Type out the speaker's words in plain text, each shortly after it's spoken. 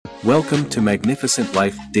Welcome to Magnificent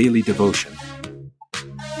Life Daily Devotion.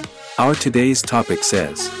 Our today's topic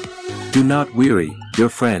says, Do not weary your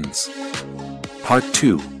friends. Part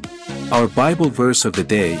 2. Our Bible verse of the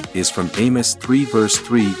day is from Amos 3 verse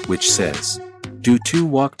 3, which says, Do two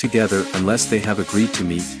walk together unless they have agreed to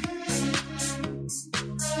meet?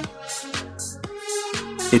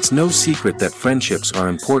 It's no secret that friendships are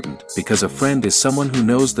important because a friend is someone who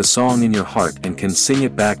knows the song in your heart and can sing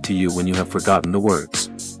it back to you when you have forgotten the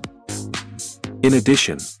words. In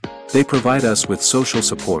addition, they provide us with social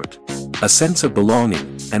support, a sense of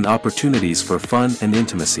belonging, and opportunities for fun and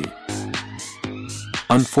intimacy.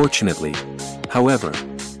 Unfortunately, however,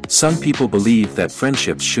 some people believe that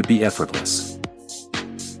friendships should be effortless.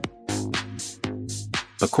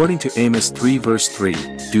 According to Amos 3 verse 3,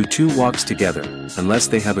 do two walks together, unless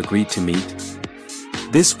they have agreed to meet?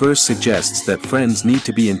 This verse suggests that friends need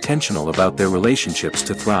to be intentional about their relationships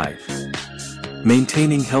to thrive.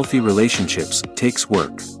 Maintaining healthy relationships takes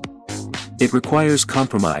work. It requires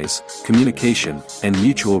compromise, communication, and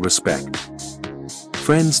mutual respect.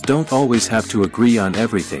 Friends don't always have to agree on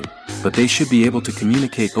everything, but they should be able to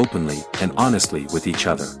communicate openly and honestly with each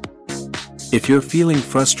other. If you're feeling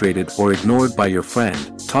frustrated or ignored by your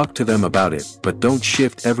friend, talk to them about it, but don't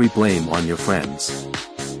shift every blame on your friends.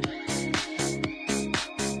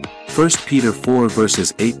 1 Peter 4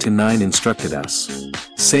 verses 8 to 9 instructed us,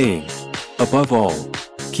 saying, Above all,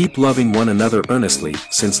 keep loving one another earnestly,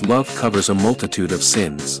 since love covers a multitude of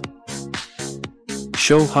sins.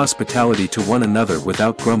 Show hospitality to one another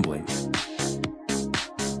without grumbling.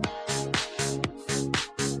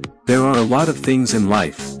 There are a lot of things in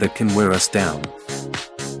life that can wear us down.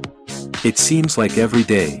 It seems like every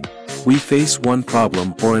day, we face one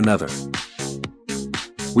problem or another.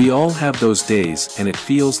 We all have those days and it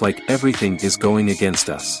feels like everything is going against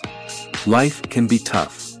us. Life can be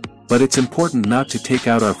tough, but it's important not to take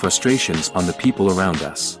out our frustrations on the people around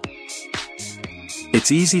us.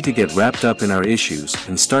 It's easy to get wrapped up in our issues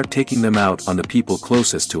and start taking them out on the people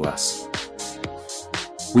closest to us.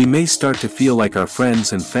 We may start to feel like our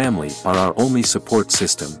friends and family are our only support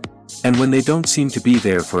system, and when they don't seem to be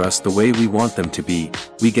there for us the way we want them to be,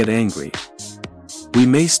 we get angry. We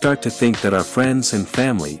may start to think that our friends and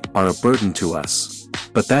family are a burden to us,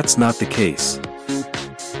 but that's not the case.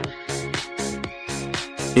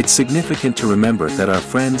 It's significant to remember that our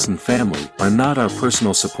friends and family are not our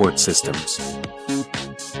personal support systems.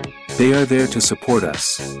 They are there to support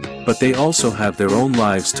us, but they also have their own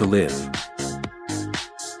lives to live.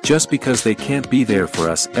 Just because they can't be there for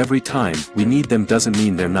us every time we need them doesn't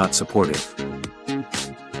mean they're not supportive.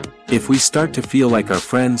 If we start to feel like our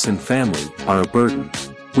friends and family are a burden,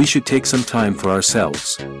 we should take some time for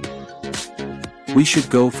ourselves. We should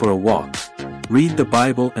go for a walk, read the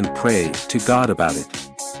Bible and pray to God about it.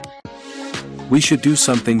 We should do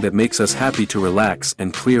something that makes us happy to relax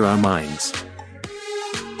and clear our minds.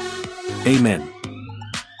 Amen.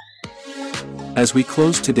 As we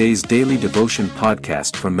close today's daily devotion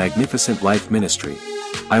podcast from Magnificent Life Ministry,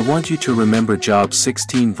 I want you to remember Job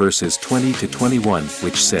 16 verses 20 to 21,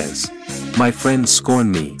 which says, My friends scorn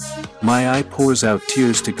me, my eye pours out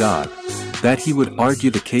tears to God, that he would argue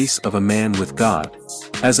the case of a man with God,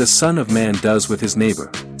 as a son of man does with his neighbor.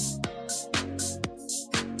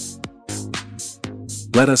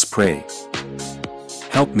 Let us pray.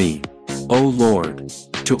 Help me, O Lord,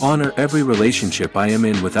 to honor every relationship I am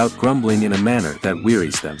in without grumbling in a manner that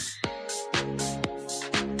wearies them.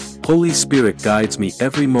 Holy Spirit guides me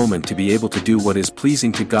every moment to be able to do what is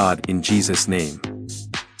pleasing to God in Jesus' name.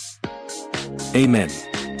 Amen.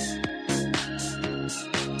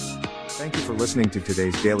 Thank you for listening to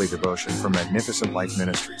today's daily devotion from Magnificent Life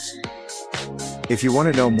Ministries. If you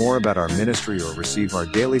want to know more about our ministry or receive our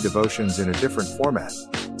daily devotions in a different format,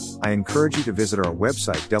 I encourage you to visit our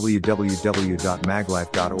website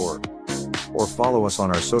www.maglife.org or follow us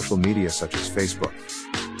on our social media such as Facebook,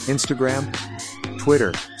 Instagram,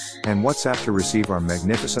 Twitter, and WhatsApp to receive our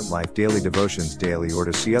Magnificent Life daily devotions daily or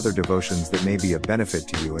to see other devotions that may be a benefit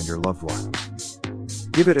to you and your loved one.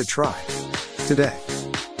 Give it a try today.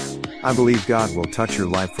 I believe God will touch your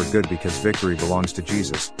life for good because victory belongs to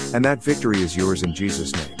Jesus, and that victory is yours in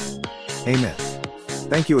Jesus' name. Amen.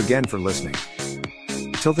 Thank you again for listening.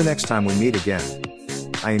 Till the next time we meet again,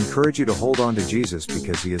 I encourage you to hold on to Jesus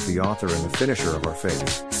because he is the author and the finisher of our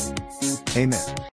faith. Amen.